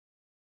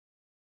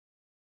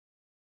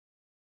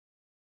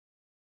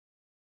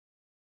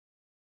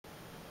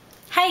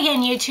Hi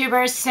again,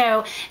 YouTubers.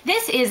 So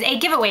this is a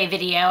giveaway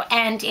video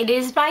and it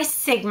is by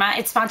Sigma.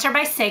 It's sponsored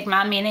by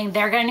Sigma, meaning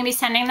they're going to be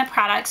sending the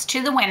products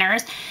to the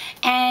winners.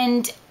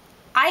 And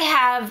I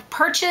have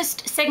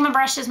purchased Sigma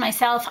brushes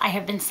myself. I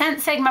have been sent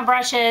Sigma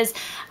brushes.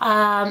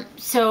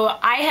 So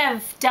I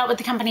have dealt with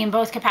the company in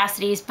both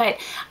capacities, but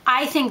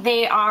I think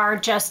they are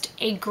just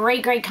a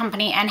great, great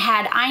company. And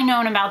had I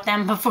known about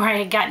them before I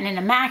had gotten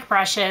into MAC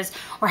brushes,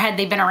 or had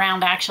they been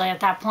around actually at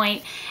that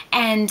point,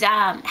 and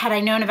had I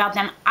known about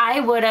them, I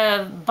would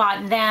have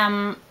bought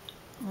them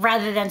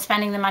rather than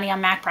spending the money on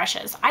MAC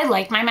brushes. I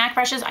like my MAC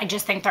brushes. I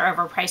just think they're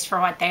overpriced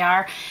for what they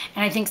are.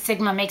 And I think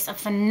Sigma makes a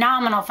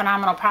phenomenal,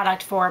 phenomenal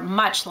product for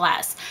much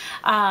less.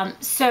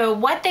 So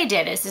what they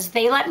did is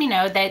they let me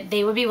know that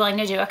they would be willing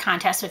to do a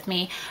contest with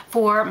me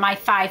for my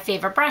 5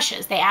 favorite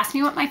brushes. They asked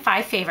me what my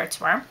 5 favorites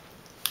were.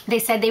 They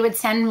said they would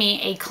send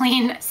me a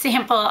clean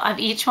sample of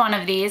each one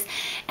of these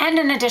and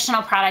an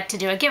additional product to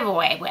do a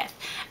giveaway with.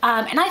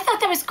 And I thought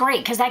that was great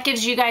because that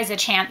gives you guys a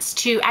chance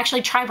to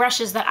actually try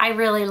brushes that I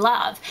really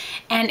love.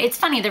 And it's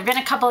funny, there've been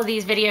a couple of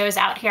these videos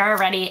out here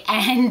already,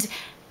 and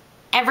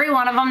every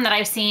one of them that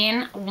I've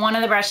seen, one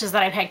of the brushes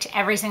that I picked,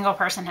 every single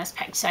person has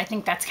picked. So I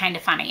think that's kind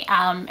of funny.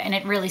 And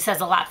it really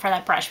says a lot for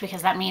that brush,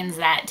 because that means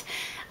that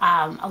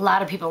a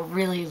lot of people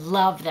really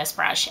love this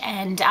brush.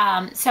 And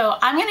so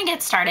I'm gonna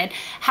get started.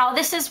 How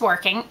this is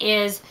working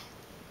is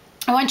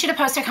I want you to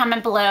post a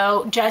comment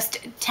below just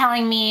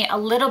telling me a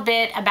little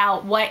bit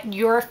about what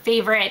your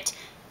favorite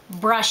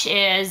brush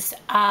is,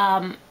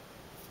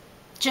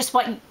 just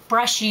what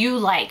brush you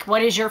like.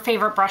 What is your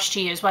favorite brush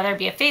to use, whether it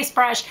be a face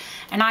brush,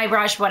 an eye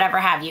brush, whatever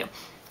have you.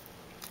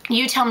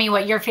 You tell me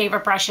what your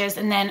favorite brush is,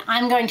 and then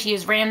I'm going to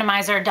use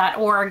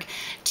randomizer.org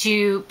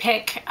to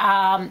pick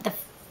the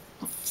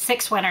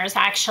 6 winners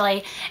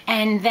actually,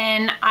 and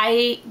then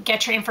I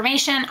get your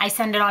information, I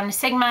send it on to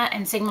Sigma,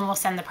 and Sigma will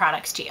send the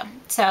products to you.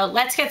 So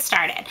let's get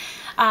started.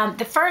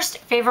 The first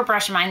favorite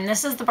brush of mine,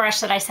 this is the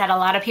brush that I said a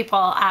lot of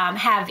people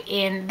have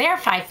in their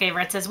 5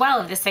 favorites as well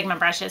of the Sigma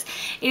brushes,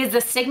 is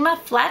the Sigma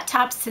Flat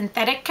Top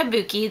Synthetic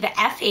Kabuki, the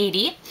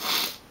F80.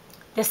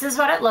 This is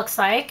what it looks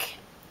like.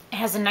 It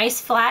has a nice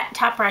flat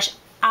top brush.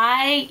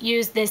 I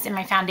use this in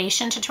my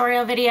foundation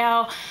tutorial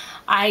video.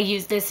 I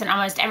use this in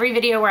almost every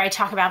video where I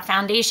talk about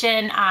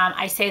foundation.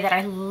 I say that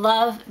I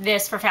love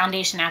this for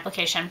foundation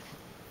application.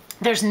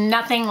 There's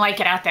nothing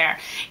like it out there.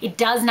 It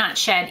does not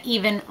shed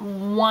even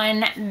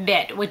one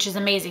bit, which is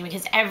amazing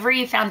because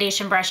every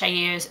foundation brush I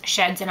use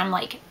sheds, and I'm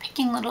like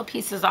picking little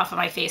pieces off of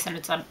my face, and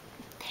it's a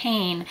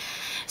pain.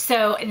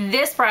 So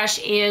this brush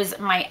is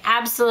my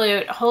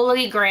absolute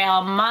holy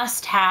grail,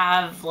 must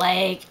have,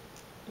 like,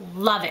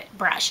 love it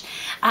brush.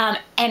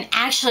 And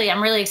actually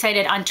I'm really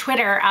excited. On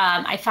Twitter,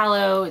 I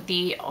follow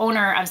the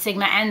owner of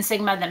Sigma and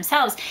Sigma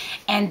themselves,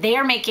 and they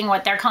are making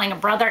what they're calling a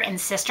brother and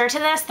sister to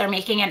this. They're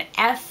making an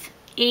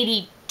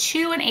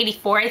F82 and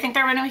 84, I think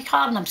they're going to be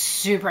called, and I'm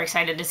super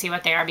excited to see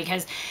what they are,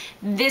 because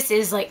this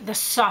is like the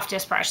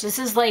softest brush. This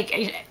is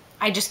like,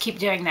 I just keep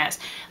doing this.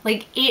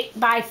 Like, it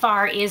by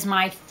far is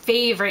my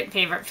favorite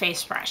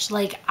face brush.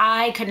 Like,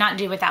 I could not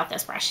do without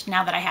this brush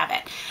now that I have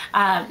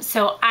it.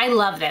 So I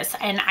love this,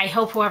 and I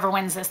hope whoever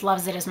wins this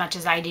loves it as much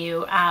as I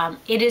do.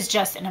 It is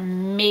just an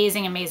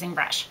amazing, amazing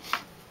brush.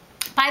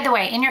 By the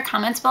way, in your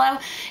comments below,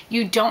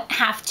 you don't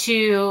have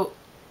to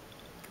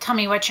tell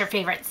me what's your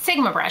favorite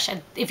Sigma brush.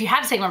 If you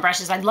have Sigma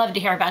brushes, I'd love to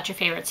hear about your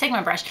favorite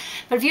Sigma brush.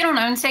 But if you don't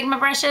own Sigma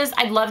brushes,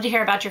 I'd love to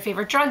hear about your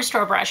favorite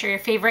drugstore brush, or your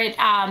favorite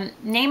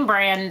name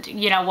brand,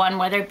 one,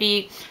 whether it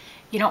be,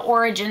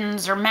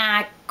 Origins or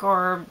MAC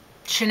or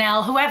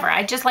Chanel, whoever.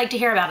 I'd just like to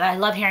hear about it. I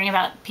love hearing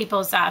about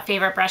people's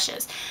favorite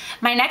brushes.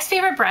 My next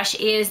favorite brush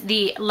is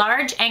the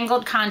Large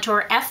Angled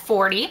Contour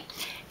F40.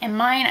 And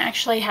mine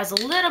actually has a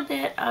little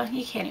bit of,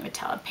 you can't even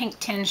tell, a pink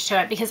tinge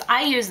to it, because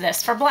I use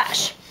this for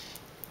blush.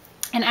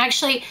 And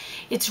actually,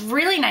 it's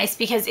really nice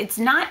because it's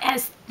not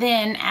as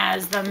thin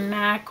as the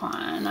MAC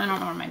one. I don't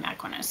know where my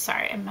MAC one is.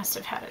 Sorry, I must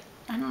have had it.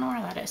 I don't know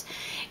where that is.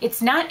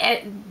 It's not,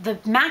 the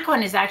MAC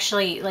one is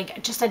actually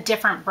like just a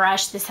different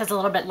brush. This has a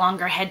little bit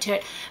longer head to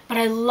it, but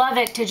I love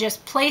it to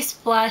just place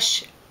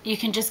blush. You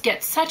can just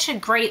get such a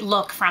great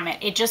look from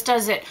it. It just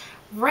does it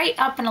right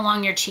up and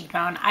along your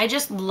cheekbone. I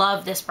just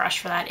love this brush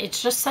for that. It's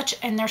just such,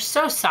 and they're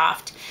so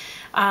soft.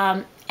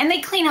 And they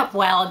clean up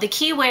well. The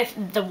key with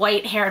the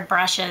white-haired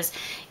brushes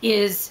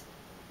is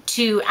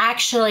to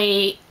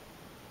actually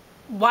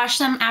wash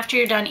them after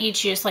you're done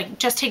each use. Like,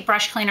 just take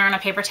brush cleaner on a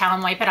paper towel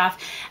and wipe it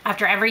off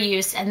after every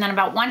use, and then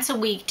about once a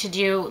week to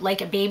do like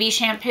a baby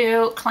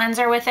shampoo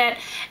cleanser with it,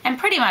 and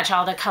pretty much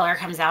all the color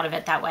comes out of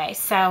it that way.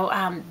 So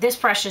this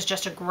brush is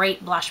just a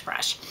great blush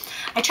brush.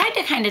 I tried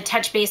to kind of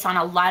touch base on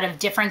a lot of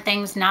different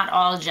things, not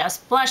all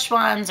just blush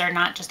ones or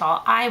not just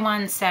all eye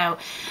ones, so a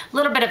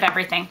little bit of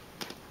everything.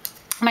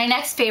 My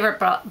next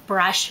favorite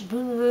brush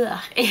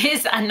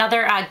is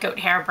another goat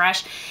hair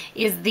brush,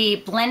 is the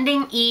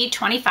Blending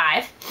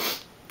E25.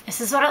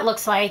 This is what it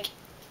looks like.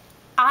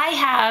 I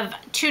have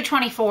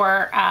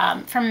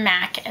 224 from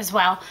MAC as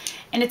well,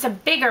 and it's a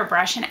bigger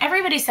brush, and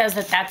everybody says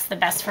that that's the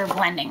best for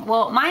blending.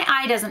 Well, my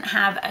eye doesn't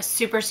have a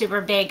super, super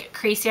big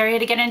crease area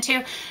to get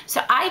into, so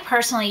I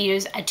personally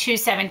use a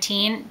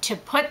 217 to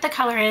put the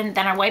color in,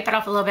 then I wipe it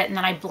off a little bit, and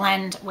then I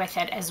blend with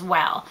it as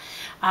well.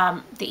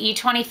 The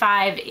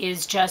E25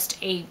 is just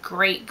a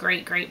great,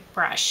 great, great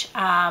brush.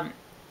 I'm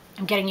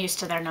getting used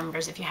to their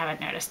numbers if you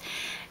haven't noticed.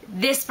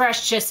 This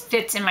brush just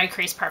fits in my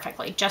crease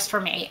perfectly, just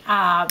for me.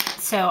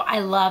 So I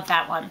love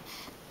that one.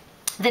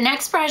 The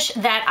next brush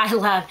that I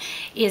love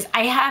is,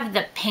 I have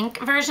the pink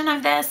version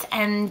of this,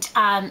 and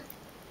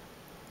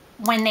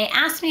when they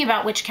asked me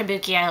about which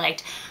kabuki I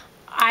liked,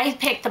 I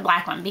picked the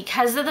black one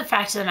because of the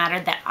fact of the matter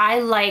that I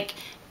like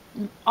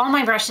all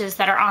my brushes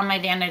that are on my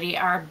vanity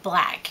are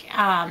black.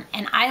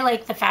 And I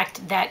like the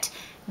fact that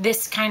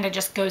this kind of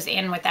just goes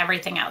in with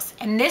everything else.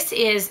 And this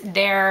is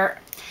their,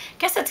 I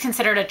guess it's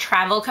considered a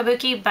travel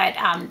kabuki, but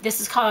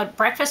this is called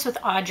Breakfast with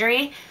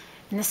Audrey.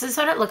 And this is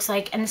what it looks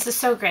like. And this is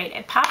so great.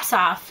 It pops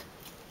off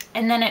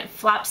and then it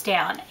flops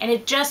down. And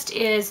it just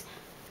is,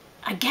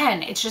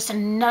 again, it's just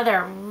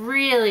another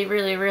really,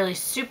 really, really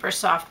super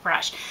soft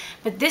brush.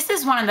 But this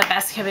is one of the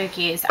best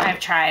kabukis I've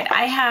tried.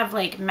 I have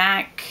like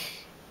MAC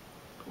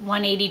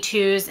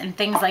 182s and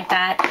things like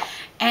that,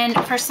 and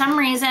for some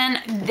reason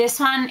this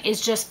one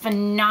is just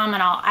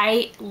phenomenal.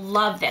 I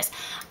love this.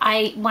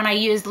 When I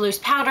use loose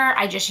powder,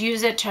 I just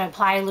use it to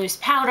apply loose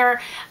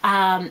powder.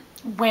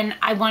 When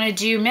I want to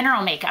do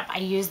mineral makeup, I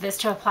use this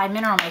to apply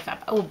mineral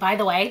makeup. Oh, by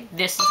the way,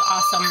 this is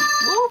awesome.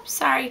 Whoops,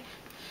 sorry.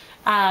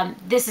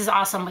 This is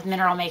awesome with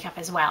mineral makeup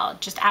as well.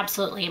 Just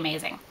absolutely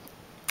amazing.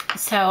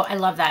 So I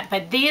love that.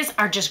 But these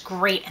are just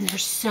great, and they're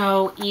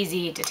so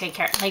easy to take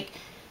care of. Like,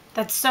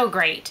 that's so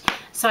great.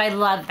 So I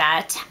love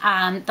that.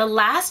 The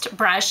last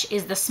brush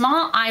is the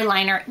small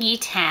eyeliner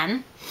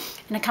E10,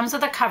 and it comes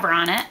with a cover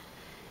on it.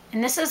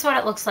 And this is what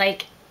it looks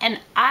like. And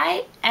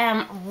I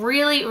am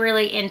really,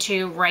 really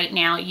into right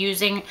now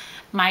using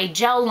my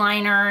gel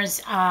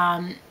liners.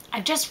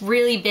 I've just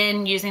really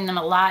been using them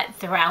a lot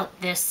throughout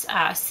this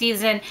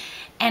season.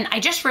 And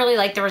I just really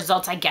like the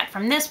results I get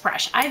from this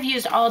brush. I've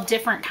used all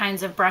different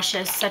kinds of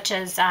brushes, such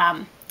as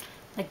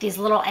like these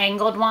little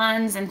angled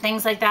ones and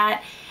things like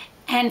that.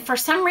 And for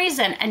some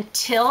reason,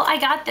 until I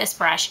got this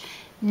brush,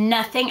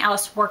 nothing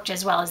else worked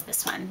as well as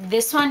this one.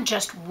 This one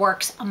just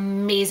works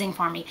amazing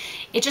for me.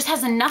 It just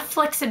has enough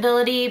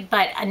flexibility,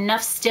 but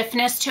enough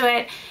stiffness to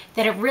it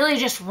that it really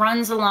just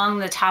runs along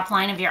the top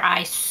line of your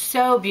eye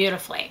so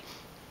beautifully.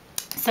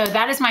 So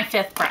that is my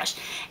 5th brush.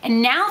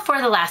 And now for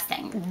the last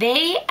thing.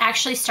 They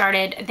actually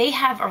started, they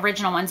have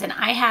original ones, and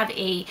I have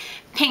a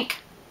pink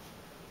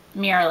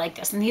mirror like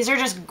this, and these are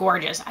just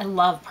gorgeous. I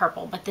love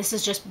purple, but this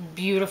is just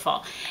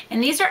beautiful.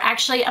 And these are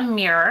actually a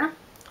mirror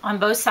on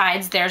both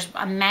sides. There's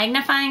a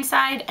magnifying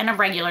side and a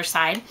regular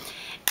side,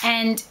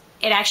 and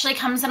it actually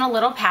comes in a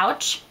little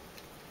pouch.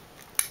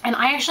 And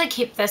I actually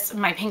keep this,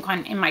 my pink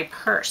one, in my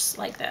purse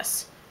like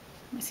this.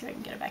 Let me see if I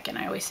can get it back in.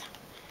 I always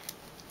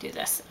do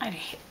this.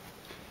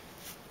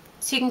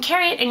 So you can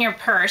carry it in your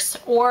purse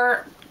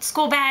or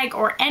school bag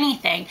or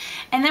anything,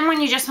 and then when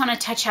you just want to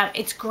touch up,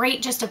 it's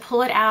great just to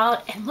pull it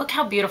out, and look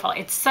how beautiful.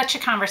 It's such a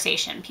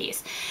conversation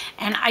piece,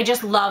 and I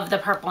just love the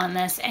purple in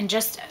this, and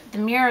just the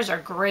mirrors are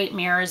great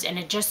mirrors, and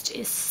it just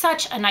is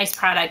such a nice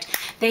product.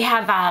 They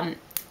have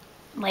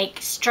like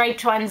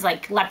striped ones,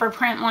 like leopard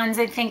print ones,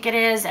 I think it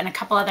is, and a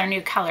couple other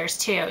new colors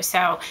too.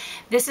 So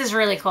this is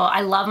really cool.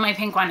 I love my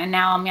pink one, and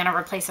now I'm gonna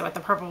replace it with the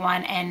purple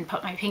one and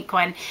put my pink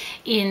one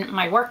in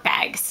my work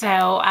bag.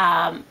 So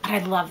but I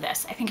love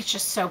this. I think it's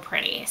just so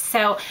pretty.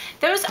 So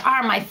those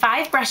are my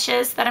 5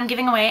 brushes that I'm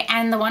giving away,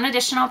 and the one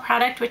additional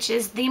product, which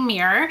is the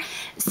mirror.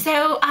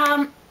 So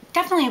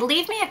definitely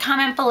leave me a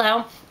comment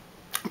below.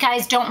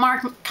 Guys, don't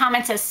mark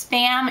comments as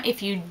spam.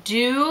 If you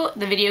do,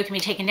 the video can be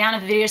taken down.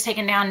 If the video is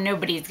taken down,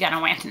 nobody's gonna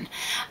win.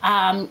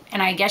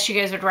 And I guess you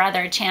guys would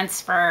rather a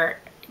chance for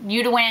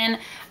you to win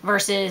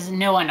versus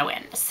no one to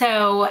win.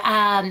 So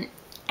I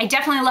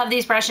definitely love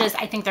these brushes.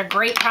 I think they're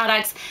great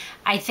products.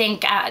 I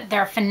think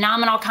they're a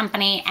phenomenal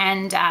company,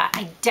 and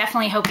I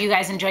definitely hope you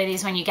guys enjoy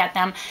these when you get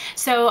them.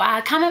 So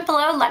comment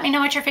below, let me know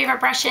what your favorite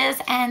brush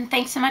is, and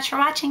thanks so much for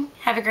watching.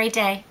 Have a great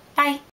day. Bye.